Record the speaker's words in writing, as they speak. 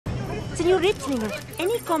Senor Ripslinger,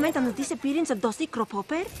 any comment on the disappearance of Dusty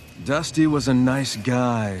Kropopper? Dusty was a nice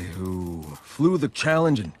guy who flew the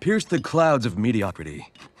challenge and pierced the clouds of mediocrity.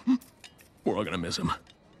 We're all gonna miss him.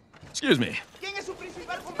 Excuse me.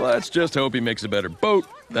 Let's just hope he makes a better boat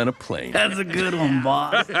than a plane. That's a good one,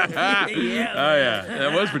 boss. Yeah. Oh, yeah.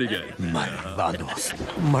 That was pretty good. Malvados,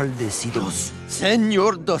 maldecidos.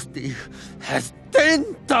 Senor Dusty has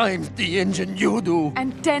 10 times the engine you do.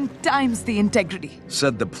 And 10 times the integrity.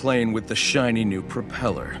 Said the plane with the shiny new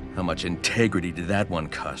propeller. How much integrity did that one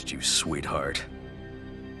cost you, sweetheart?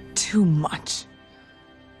 Too much.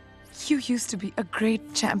 You used to be a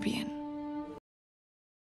great champion.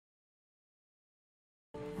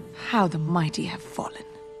 How the mighty have fallen.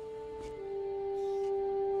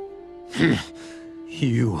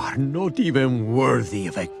 You are not even worthy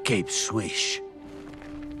of a Cape Swish.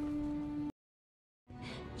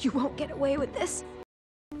 You won't get away with this.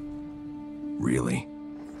 Really?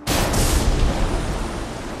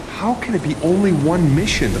 How can it be only one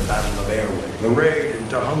mission? The Battle of Airwick, the raid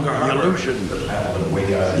into Hunger Harbor, Illusion, the Battle of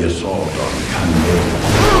Wigga, the assault on Canada.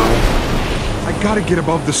 I gotta get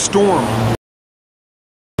above the storm.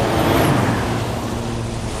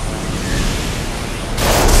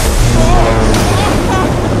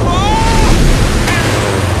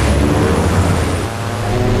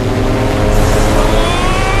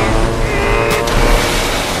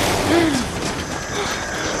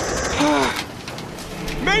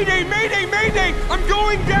 Mayday! Mayday! Mayday! I'm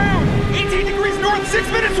going down! 18 degrees north,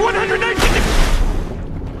 6 minutes, 119 degrees!